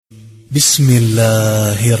بسم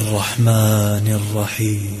الله الرحمن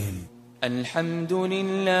الرحيم. الحمد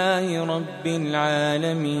لله رب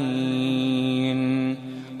العالمين،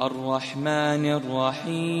 الرحمن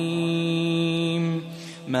الرحيم،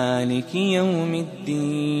 مالك يوم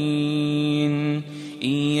الدين،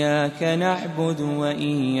 إياك نعبد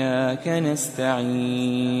وإياك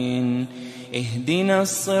نستعين، اهدنا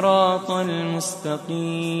الصراط المستقيم،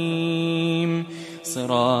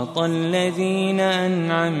 صراط الذين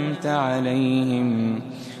أنعمت عليهم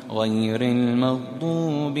غير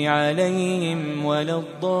المغضوب عليهم ولا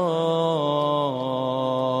الضالين،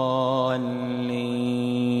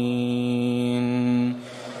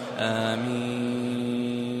 آمين.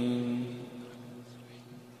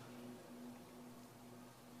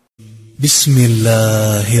 بسم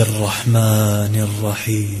الله الرحمن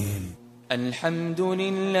الرحيم. الحمد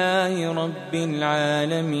لله رب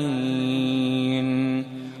العالمين،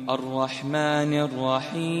 الرحمن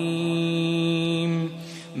الرحيم،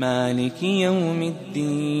 مالك يوم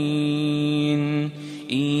الدين،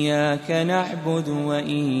 إياك نعبد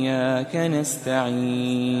وإياك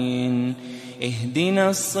نستعين، اهدنا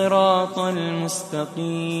الصراط المستقيم،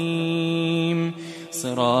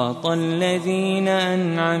 صراط الذين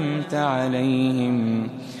أنعمت عليهم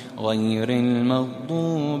غير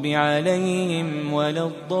المغضوب عليهم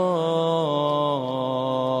ولا الضالين،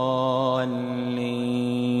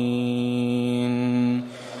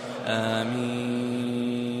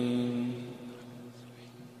 آمين.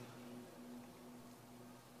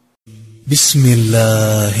 بسم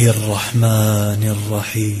الله الرحمن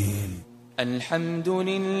الرحيم. الحمد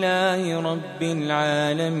لله رب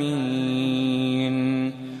العالمين،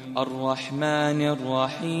 الرحمن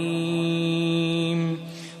الرحيم،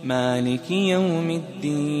 مالك يوم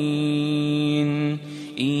الدين،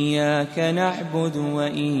 إياك نعبد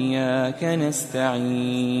وإياك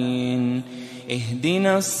نستعين،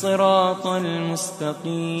 اهدنا الصراط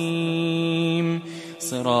المستقيم،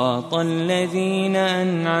 صراط الذين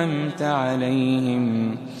أنعمت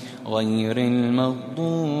عليهم غير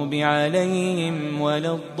المغضوب عليهم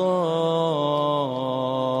ولا الضالين،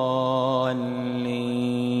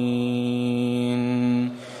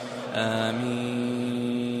 آمين.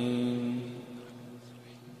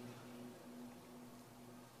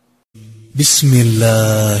 بسم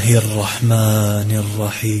الله الرحمن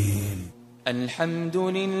الرحيم. الحمد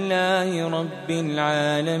لله رب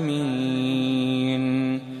العالمين،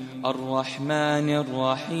 الرحمن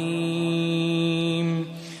الرحيم،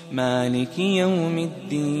 مالك يوم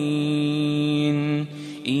الدين،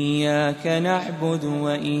 إياك نعبد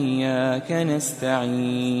وإياك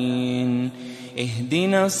نستعين،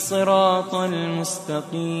 اهدنا الصراط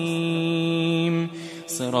المستقيم،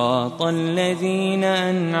 صراط الذين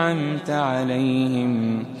أنعمت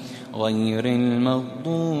عليهم غير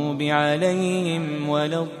المغضوب عليهم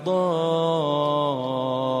ولا الضالين،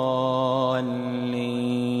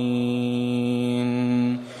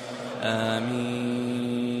 آمين.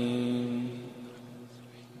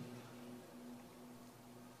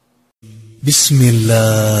 بسم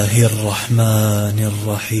الله الرحمن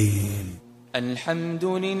الرحيم. الحمد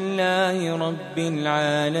لله رب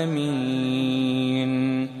العالمين،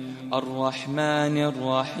 الرحمن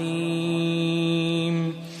الرحيم،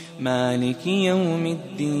 مالك يوم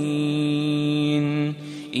الدين،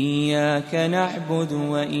 إياك نعبد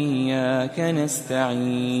وإياك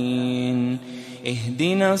نستعين،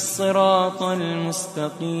 اهدنا الصراط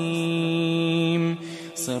المستقيم،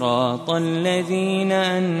 صراط الذين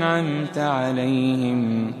أنعمت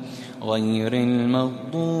عليهم غير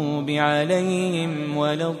المغضوب عليهم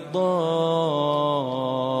ولا الضالين،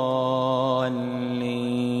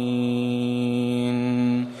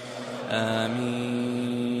 آمين.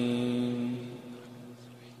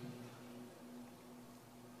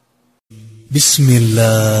 بسم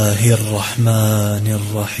الله الرحمن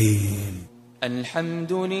الرحيم.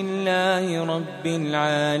 الحمد لله رب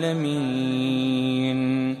العالمين،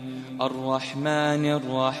 الرحمن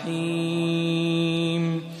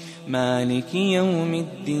الرحيم، مالك يوم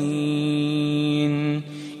الدين،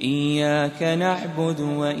 إياك نعبد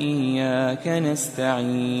وإياك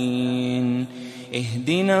نستعين،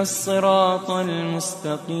 اهدنا الصراط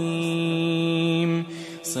المستقيم،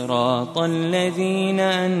 صراط الذين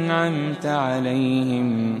أنعمت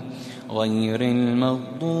عليهم غير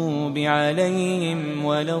المغضوب عليهم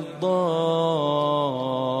ولا الضالين،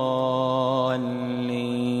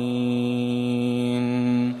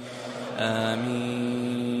 آمين.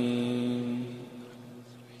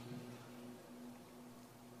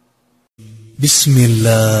 بسم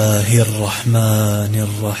الله الرحمن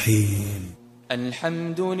الرحيم.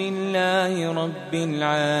 الحمد لله رب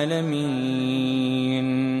العالمين،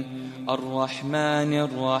 الرحمن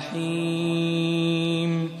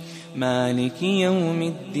الرحيم مالك يوم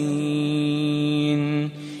الدين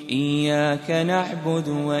إياك نعبد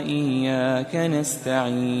وإياك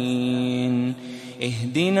نستعين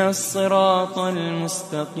اهدنا الصراط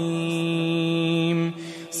المستقيم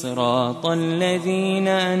صراط الذين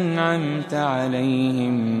أنعمت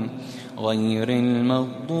عليهم غير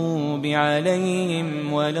المغضوب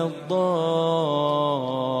عليهم ولا الضالين